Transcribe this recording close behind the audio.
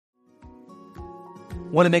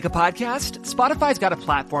Want to make a podcast? Spotify's got a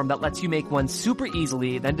platform that lets you make one super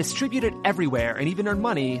easily, then distribute it everywhere and even earn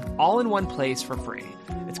money all in one place for free.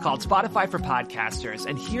 It's called Spotify for Podcasters,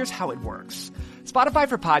 and here's how it works. Spotify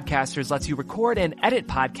for Podcasters lets you record and edit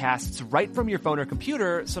podcasts right from your phone or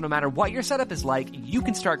computer, so no matter what your setup is like, you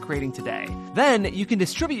can start creating today. Then you can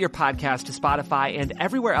distribute your podcast to Spotify and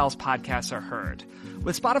everywhere else podcasts are heard.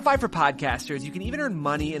 With Spotify for Podcasters, you can even earn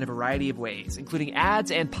money in a variety of ways, including ads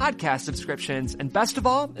and podcast subscriptions, and best of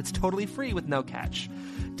all, it's totally free with no catch.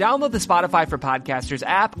 Download the Spotify for Podcasters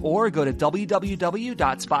app or go to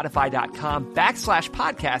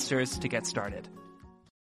www.spotify.com/podcasters to get started.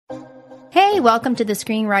 Hey, welcome to the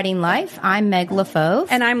Screenwriting Life. I'm Meg LaFauve.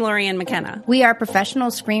 And I'm Lorianne McKenna. We are professional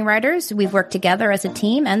screenwriters. We've worked together as a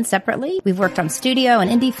team and separately. We've worked on studio and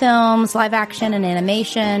indie films, live action and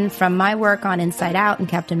animation, from my work on Inside Out and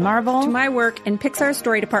Captain Marvel to my work in Pixar's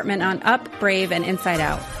story department on Up, Brave, and Inside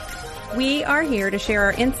Out. We are here to share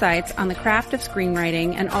our insights on the craft of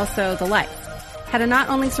screenwriting and also the life. How to not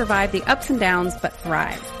only survive the ups and downs, but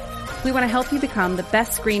thrive. We want to help you become the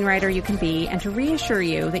best screenwriter you can be and to reassure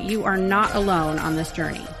you that you are not alone on this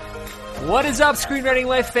journey. What is up, Screenwriting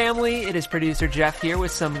Life family? It is producer Jeff here with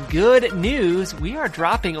some good news. We are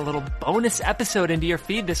dropping a little bonus episode into your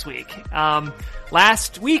feed this week.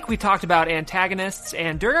 Last week we talked about antagonists,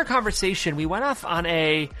 and during our conversation we went off on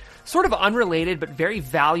a sort of unrelated but very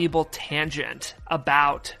valuable tangent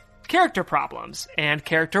about character problems and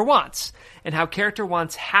character wants, and how character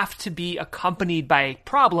wants have to be accompanied by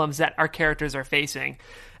problems that our characters are facing,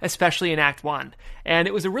 especially in Act 1. And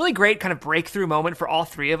it was a really great kind of breakthrough moment for all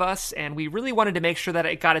three of us, and we really wanted to make sure that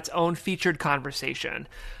it got its own featured conversation.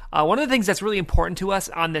 One of the things that's really important to us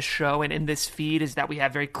on this show and in this feed is that we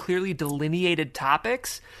have very clearly delineated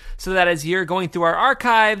topics, so that as you're going through our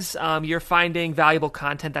archives, you're finding valuable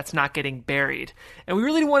content that's not getting buried. And we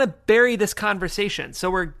really want to bury this conversation, so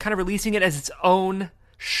we're kind of releasing it as its own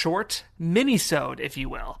short minisode, if you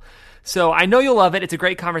will. So I know you'll love it. It's a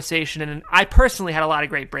great conversation, and I personally had a lot of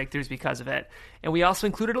great breakthroughs because of it. And we also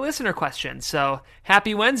included a listener question. So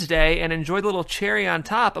happy Wednesday, and enjoy the little cherry on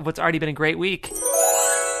top of what's already been a great week.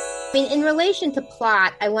 I mean, in relation to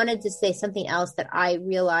plot, I wanted to say something else that I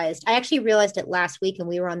realized. I actually realized it last week, and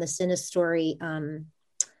we were on the Cinestory.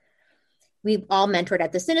 We all mentored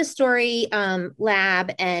at the Cinestory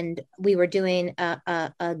lab, and we were doing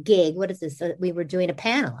a gig. What is this? We were doing a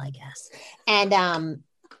panel, I guess. And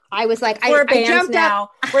I was like, we're I jumped now.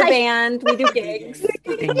 up. We're banned. We do gigs.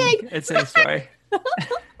 It's a story.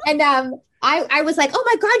 And I was like, oh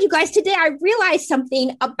my God, you guys, today I realized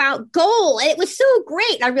something about goal. And it was so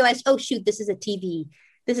great. I realized, oh shoot, this is a TV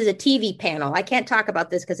panel. I can't talk about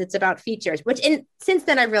this because it's about features, since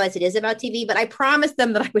then I realized it is about TV, but I promised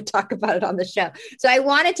them that I would talk about it on the show. So I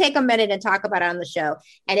want to take a minute and talk about it on the show.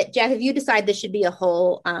 And Jeff, if you decide this should be a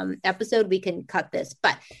whole episode, we can cut this.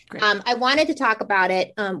 But I wanted to talk about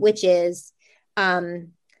it, which is,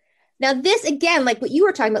 now this, again, like what you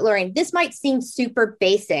were talking about, Lorianne, this might seem super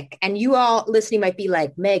basic and you all listening might be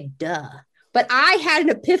like, Meg, duh. But I had an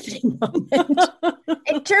epiphany moment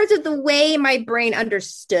in terms of the way my brain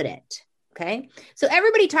understood it. Okay. So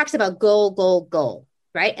everybody talks about goal,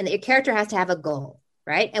 right? And that your character has to have a goal,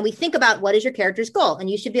 right? And we think about what is your character's goal? And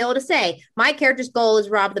you should be able to say, my character's goal is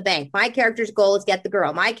rob the bank. My character's goal is get the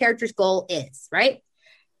girl. My character's goal is, right?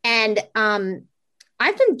 And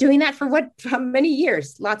I've been doing that for many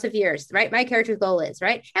years, lots of years, right? My character's goal is,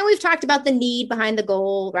 right? And we've talked about the need behind the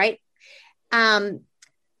goal, right?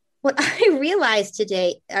 What I realized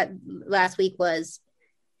last week was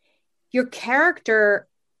your character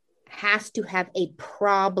has to have a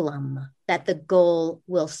problem that the goal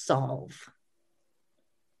will solve.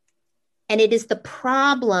 And it is the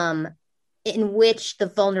problem in which the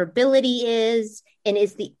vulnerability is, and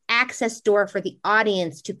is the access door for the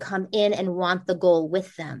audience to come in and want the goal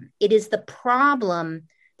with them. It is the problem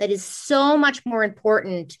that is so much more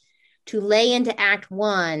important to lay into Act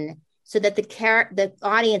 1 so that the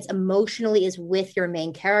audience emotionally is with your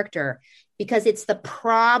main character, because it's the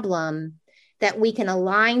problem that we can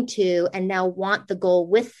align to and now want the goal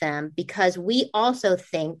with them, because we also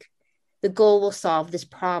think the goal will solve this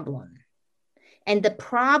problem. And the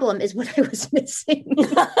problem is what I was missing.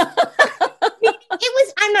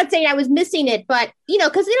 I'm not saying I was missing it, but,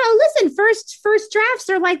 because, listen, first drafts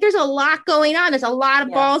are like, there's a lot going on. There's a lot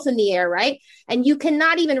of balls in the air, right? And you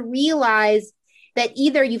cannot even realize that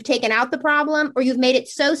either you've taken out the problem or you've made it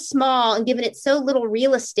so small and given it so little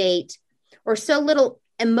real estate or so little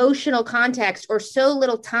emotional context or so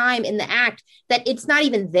little time in the act that it's not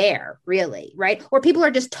even there really, right? Or people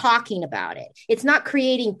are just talking about it. It's not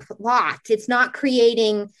creating plot. It's not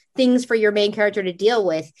creating things for your main character to deal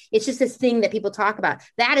with. It's just this thing that people talk about.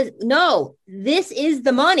 That is, no, this is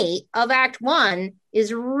the money of Act One,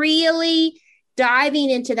 is really diving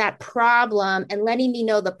into that problem and letting me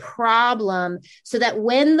know the problem so that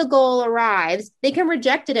when the goal arrives, they can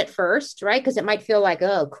reject it at first, right? Because it might feel like,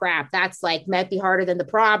 oh crap, that's like might be harder than the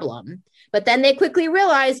problem. But then they quickly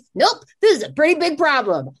realize, nope, this is a pretty big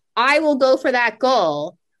problem. I will go for that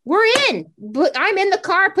goal. We're in, but I'm in the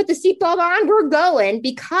car, put the seatbelt on, we're going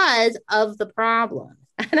because of the problem.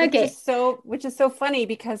 Which is so funny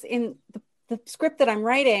because in the script that I'm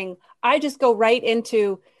writing, I just go right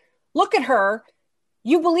into, look at her,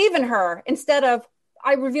 you believe in her, instead of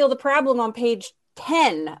I reveal the problem on page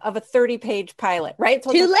 10 of a 30-page pilot, right?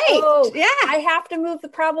 So too late. Yeah. I have to move the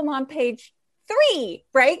problem on page 3,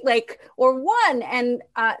 right? Like, or 1. And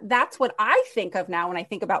that's what I think of now when I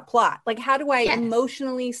think about plot. Like, how do I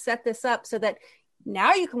emotionally set this up so that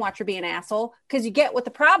now you can watch her be an asshole because you get what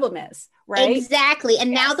the problem is, right? Exactly. And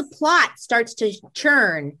now the plot starts to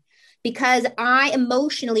churn because I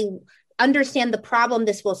emotionally understand the problem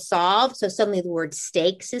this will solve. So suddenly the word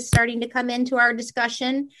stakes is starting to come into our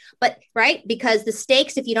discussion. But right, because the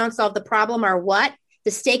stakes, if you don't solve the problem, are what?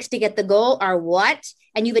 The stakes to get the goal are what?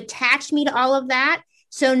 And you've attached me to all of that.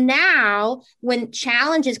 So now when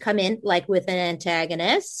challenges come in, like with an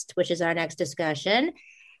antagonist, which is our next discussion,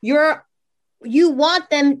 you want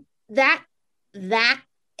them, that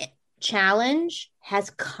challenge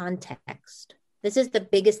has context. This is the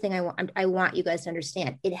biggest thing I want you guys to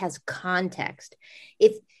understand. It has context.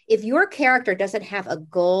 If your character doesn't have a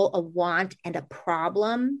goal, a want, and a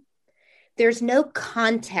problem, there's no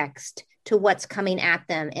context to what's coming at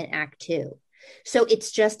them in Act Two. So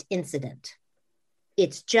it's just incident.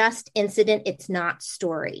 It's just incident. It's not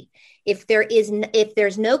story. If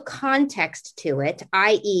there's no context to it,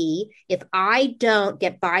 i.e., if I don't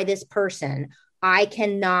get by this person, I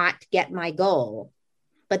cannot get my goal.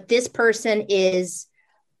 But this person is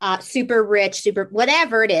super rich, super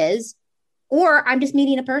whatever it is, or I'm just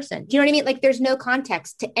meeting a person. Do you know what I mean? Like there's no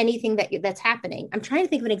context to anything that's happening. I'm trying to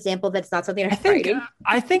think of an example that's not something I'm writing.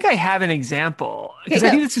 I think I have an example because I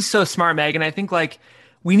think this is so smart, Megan. I think like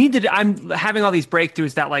I'm having all these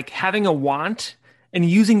breakthroughs that like having a want and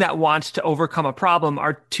using that want to overcome a problem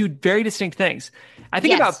are two very distinct things. I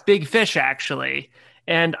think about Big Fish actually.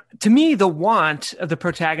 And to me, the want of the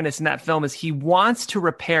protagonist in that film is he wants to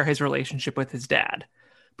repair his relationship with his dad.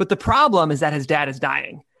 But the problem is that his dad is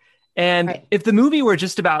dying. And if the movie were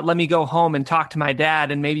just about, let me go home and talk to my dad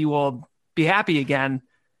and maybe we'll be happy again,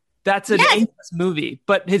 that's an aimless movie.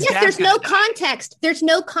 But his dad. There's no context. There's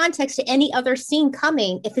no context to any other scene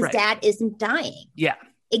coming if his dad isn't dying. Yeah.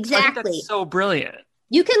 Exactly. That's so brilliant.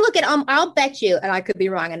 You can look at, I'll bet you, and I could be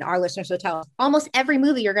wrong, and our listeners will tell us, almost every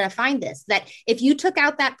movie you're going to find this, that if you took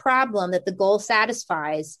out that problem that the goal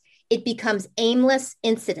satisfies, it becomes aimless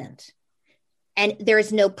incident. And there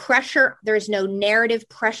is no pressure, there is no narrative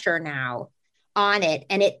pressure now on it.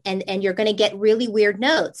 And you're going to get really weird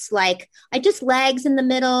notes, like I just lags in the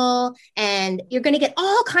middle, and you're going to get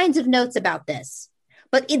all kinds of notes about this.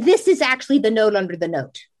 But this is actually the note under the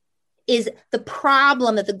note, is the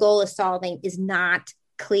problem that the goal is solving is not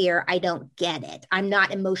clear. I don't get it. I'm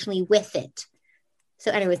not emotionally with it.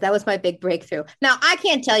 So anyways, that was my big breakthrough. Now I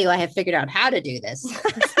can't tell you I have figured out how to do this,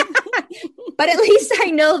 but at least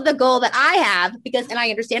I know the goal that I have and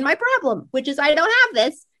I understand my problem, which is I don't have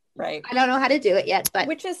this. Right. I don't know how to do it yet, but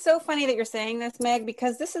which is so funny that you're saying this, Meg,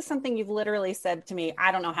 because this is something you've literally said to me.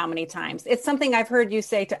 I don't know how many times. It's something I've heard you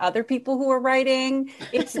say to other people who are writing.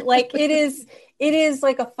 It's like, it is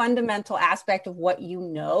like a fundamental aspect of what you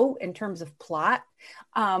know in terms of plot.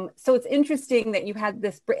 So it's interesting that you had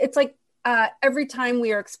this, it's like every time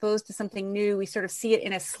we are exposed to something new, we sort of see it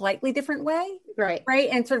in a slightly different way. Right.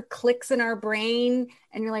 And it sort of clicks in our brain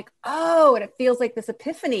and you're like, oh, and it feels like this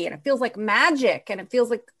epiphany and it feels like magic and it feels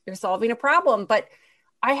like you're solving a problem. But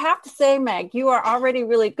I have to say, Meg, you are already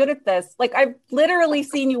really good at this. Like I've literally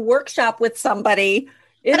seen you workshop with somebody.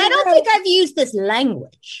 But I don't think I've used this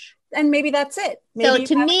language. And maybe that's it. Maybe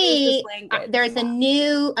so to me, there's a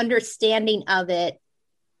new understanding of it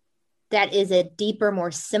that is a deeper,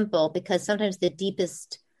 more simple, because sometimes the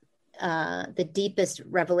deepest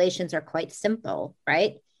revelations are quite simple,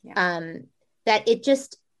 right? Yeah. That it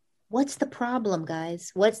just, what's the problem,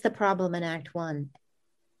 guys? What's the problem in Act One?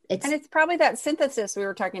 And it's probably that synthesis we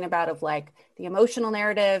were talking about of like the emotional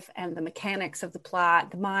narrative and the mechanics of the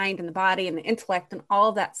plot, the mind and the body and the intellect and all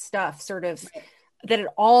of that stuff sort of, that it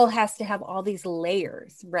all has to have all these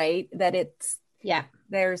layers, right? That it's, Yeah.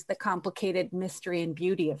 There's the complicated mystery and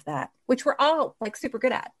beauty of that, which we're all like super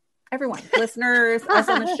good at. Everyone, listeners, us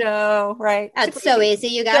on the show, right? That's so easy,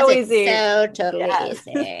 you guys. So it's easy. So totally Yes.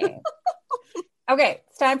 easy. Okay,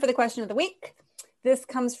 it's time for the question of the week. This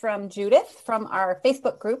comes from Judith from our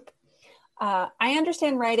Facebook group. I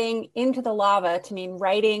understand writing into the lava to mean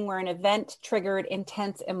writing where an event triggered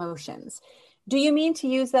intense emotions. Do you mean to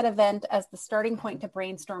use that event as the starting point to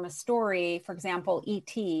brainstorm a story? For example,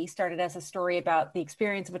 E.T. started as a story about the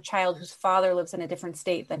experience of a child whose father lives in a different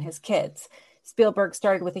state than his kids. Spielberg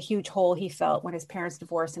started with a huge hole he felt when his parents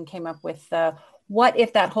divorced and came up with what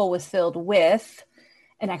if that hole was filled with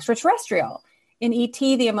an extraterrestrial? In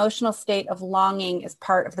E.T., the emotional state of longing is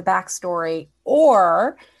part of the backstory.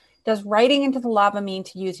 Or does writing into the lava mean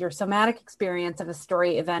to use your somatic experience of a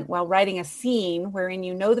story event while writing a scene wherein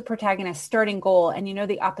you know the protagonist's starting goal and you know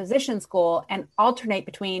the opposition's goal and alternate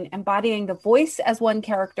between embodying the voice as one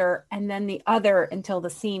character and then the other until the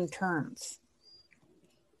scene turns?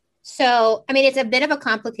 So, I mean, it's a bit of a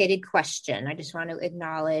complicated question. I just want to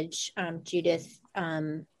acknowledge Judith.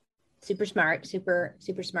 Super smart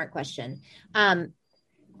question. The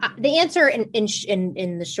answer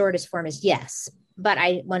in the shortest form is yes, but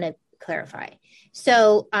I want to clarify.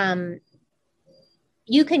 So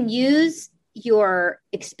you can use your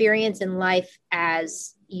experience in life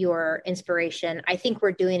as your inspiration. I think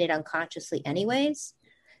we're doing it unconsciously anyways.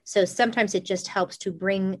 So sometimes it just helps to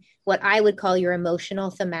bring what I would call your emotional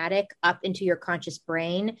thematic up into your conscious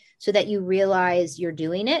brain so that you realize you're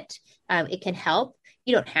doing it. It can help.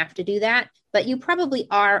 You don't have to do that, but you probably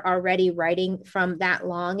are already writing from that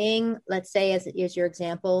longing, let's say, as your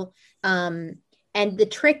example. And the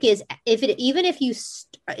trick is, even if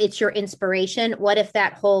it's your inspiration, what if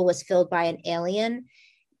that hole was filled by an alien?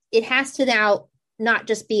 It has to now not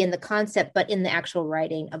just be in the concept, but in the actual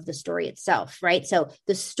writing of the story itself, right? So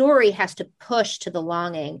the story has to push to the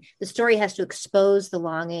longing. The story has to expose the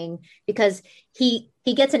longing because he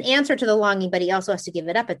gets an answer to the longing, but he also has to give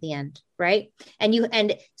it up at the end, right?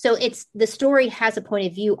 And so it's the story has a point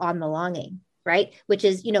of view on the longing, right? Which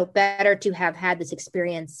is, better to have had this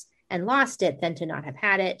experience and lost it than to not have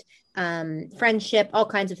had it. Friendship, all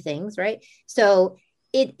kinds of things, right? So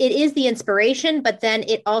it is the inspiration, but then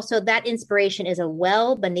it also, that inspiration is a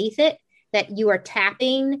well beneath it that you are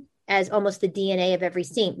tapping as almost the DNA of every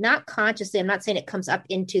scene, not consciously. I'm not saying it comes up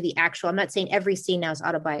into the actual, I'm not saying every scene now is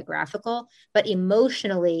autobiographical, but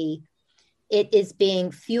emotionally it is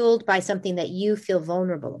being fueled by something that you feel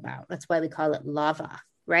vulnerable about. That's why we call it lava,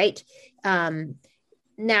 right?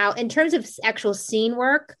 Now, in terms of actual scene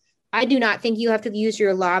work, I do not think you have to use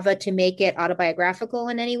your lava to make it autobiographical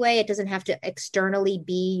in any way. It doesn't have to externally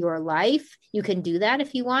be your life. You can do that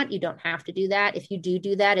if you want. You don't have to do that. If you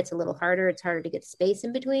do that, it's a little harder. It's harder to get space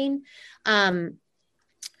in between. But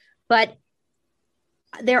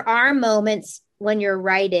there are moments when you're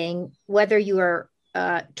writing, whether you are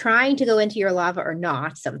trying to go into your lava or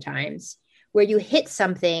not sometimes, where you hit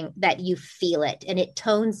something that you feel it and it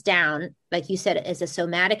tones down, like you said, as a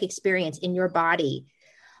somatic experience in your body.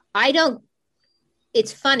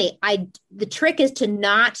 It's funny. The trick is to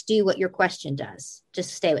not do what your question does.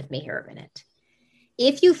 Just stay with me here a minute.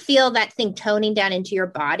 If you feel that thing toning down into your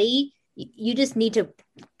body, you just need to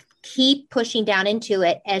keep pushing down into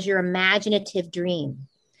it as your imaginative dream.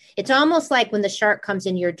 It's almost like when the shark comes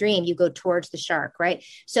in your dream, you go towards the shark, right?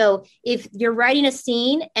 So if you're writing a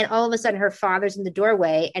scene and all of a sudden her father's in the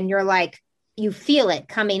doorway and you're like, you feel it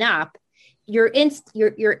coming up, your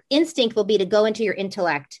instinct will be to go into your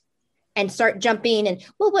intellect and start jumping and,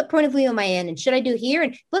 well, what point of view am I in? And should I do here?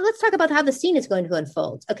 And but let's talk about how the scene is going to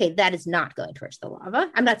unfold. Okay, that is not going towards the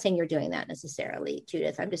lava. I'm not saying you're doing that necessarily,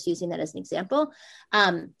 Judith. I'm just using that as an example.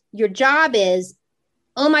 Your job is,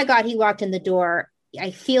 oh my God, he walked in the door.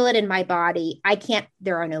 I feel it in my body.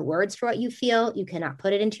 There are no words for what you feel. You cannot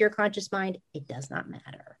put it into your conscious mind. It does not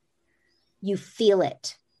matter. You feel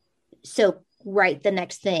it. So write the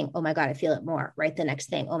next thing. Oh my God, I feel it more. Write the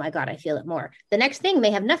next thing. Oh my God, I feel it more. The next thing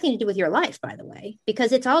may have nothing to do with your life, by the way,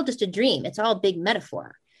 because it's all just a dream. It's all a big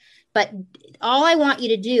metaphor. But all I want you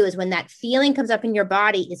to do is when that feeling comes up in your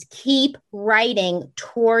body is keep writing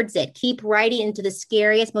towards it. Keep writing into the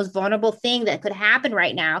scariest, most vulnerable thing that could happen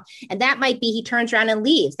right now. And that might be he turns around and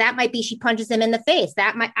leaves. That might be she punches him in the face.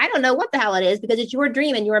 I don't know what the hell it is because it's your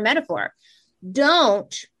dream and your metaphor.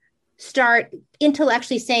 Don't start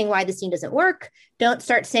intellectually saying why the scene doesn't work. Don't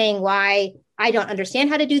start saying why I don't understand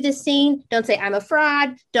how to do this scene. Don't say I'm a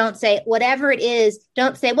fraud. Don't say whatever it is.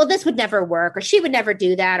 Don't say, well, this would never work, or she would never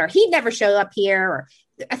do that, or he'd never show up here, or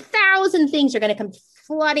 1,000 things are going to come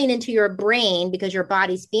flooding into your brain because your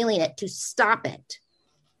body's feeling it to stop it.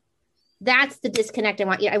 That's the disconnect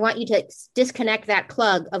I want you to disconnect that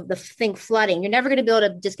plug of the thing flooding. You're never going to be able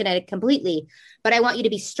to disconnect it completely, but I want you to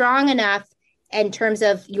be strong enough in terms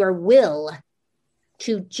of your will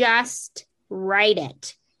to just write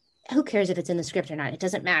it. Who cares if it's in the script or not? It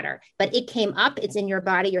doesn't matter. But it came up. It's in your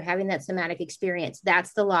body. You're having that somatic experience.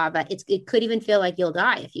 That's the lava. It could even feel like you'll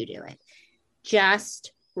die if you do it.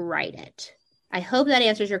 Just write it. I hope that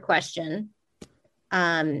answers your question.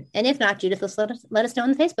 And if not, Judith, let us know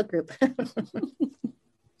in the Facebook group.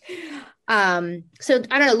 So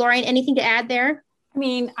I don't know, Lauren, anything to add there? I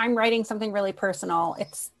mean, I'm writing something really personal.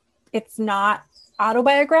 It's not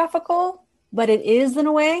autobiographical, but it is in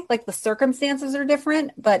a way. Like the circumstances are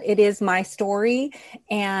different, but it is my story.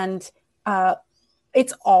 And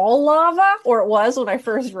it's all lava, or it was when I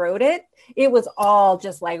first wrote it. It was all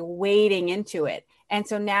just like wading into it. And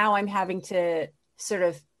so now I'm having to sort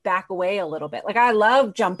of back away a little bit. Like I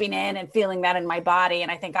love jumping in and feeling that in my body. And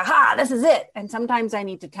I think, aha, this is it. And sometimes I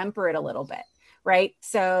need to temper it a little bit. Right.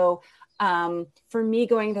 So for me,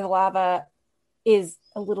 going to the lava is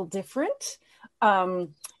a little different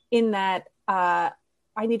in that I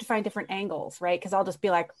need to find different angles. Right. Because I'll just be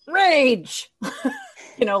like, rage,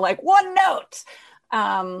 like one note.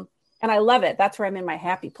 And I love it. That's where I'm in my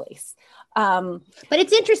happy place. But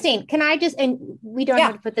it's interesting. Can I just, and we don't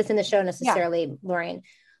have to put this in the show necessarily, Lauren,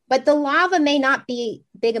 but the lava may not be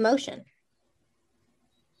big emotion.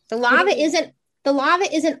 The lava isn't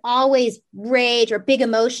always rage or big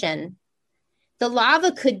emotion. The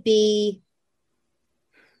lava could be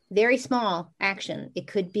very small action. It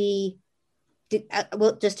could be,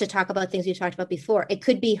 just to talk about things we talked about before, it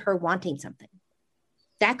could be her wanting something.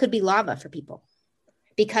 That could be lava for people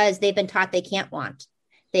because they've been taught they can't want.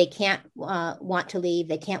 They can't want to leave.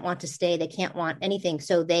 They can't want to stay. They can't want anything.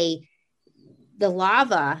 So the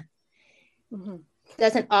lava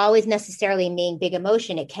doesn't always necessarily mean big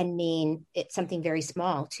emotion. It can mean it's something very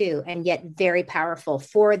small too, and yet very powerful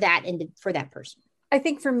for that person. I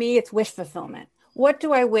think for me, it's wish fulfillment. What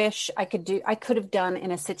do I wish I could have done in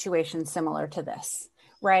a situation similar to this,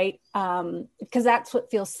 right? Because that's what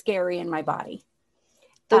feels scary in my body.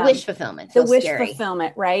 The wish fulfillment. The wish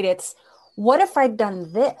fulfillment, right? It's what if I'd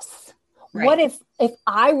done this? Right. What if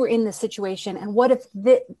I were in this situation, and what if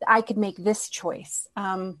I could make this choice?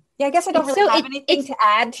 I guess I don't really have anything to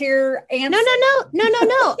add to your answer. No.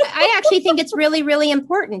 I actually think it's really, really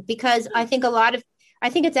important because I think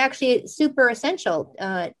it's actually super essential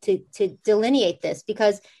to delineate this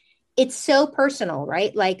because it's so personal,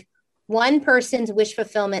 right? Like one person's wish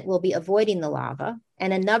fulfillment will be avoiding the lava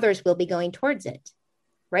and another's will be going towards it.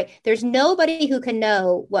 Right. There's nobody who can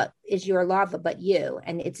know what is your lava but you.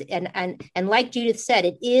 And it's and like Judith said,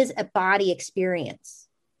 it is a body experience.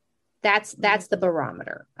 That's the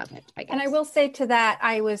barometer of it, I guess. And I will say to that,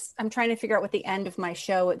 I'm trying to figure out what the end of my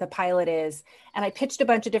show, the pilot is. And I pitched a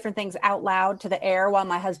bunch of different things out loud to the air while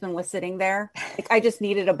my husband was sitting there. Like I just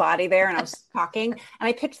needed a body there and I was talking. And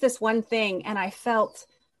I pitched this one thing and I felt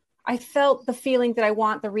the feeling that I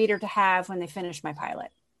want the reader to have when they finish my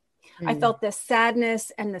pilot. I felt this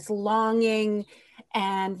sadness and this longing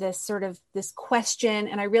and this question.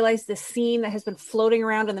 And I realized the scene that has been floating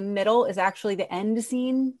around in the middle is actually the end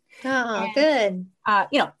scene. Oh, good.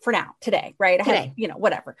 For now, today, right? I have,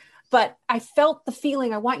 whatever. But I felt the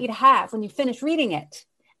feeling I want you to have when you finish reading it.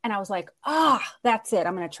 And I was like, that's it.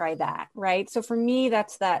 I'm going to try that. Right. So for me,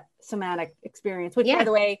 that's that somatic experience, which by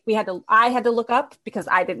the way, I had to look up because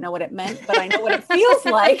I didn't know what it meant, but I know what it feels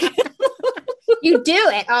like. You do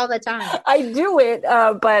it all the time. I do it.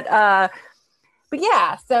 But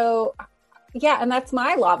yeah. So yeah. And that's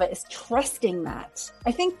my lava, is trusting that.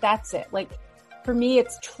 I think that's it. Like for me,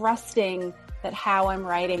 it's trusting that how I'm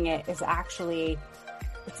writing it is actually,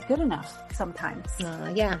 it's good enough sometimes.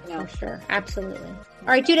 For sure. Absolutely. All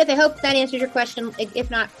right, Judith, I hope that answers your question. If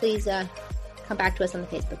not, please come back to us on the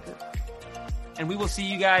Facebook group. And we will see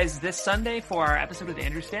you guys this Sunday for our episode with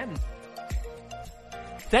Andrew Stanton.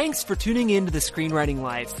 Thanks for tuning in to The Screenwriting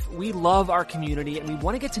Life. We love our community and we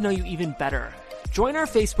want to get to know you even better. Join our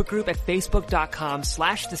Facebook group at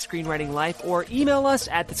facebook.com/thescreenwritinglife or email us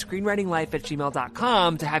at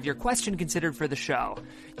thescreenwritinglife@gmail.com to have your question considered for the show.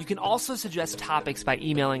 You can also suggest topics by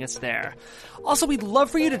emailing us there. Also, we'd love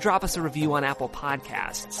for you to drop us a review on Apple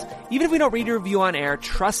Podcasts. Even if we don't read your review on air,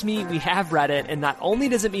 trust me, we have read it, and not only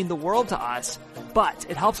does it mean the world to us, but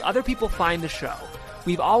it helps other people find the show.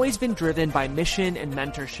 We've always been driven by mission and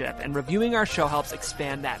mentorship, and reviewing our show helps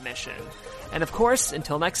expand that mission. And of course,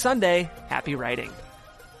 until next Sunday, happy writing.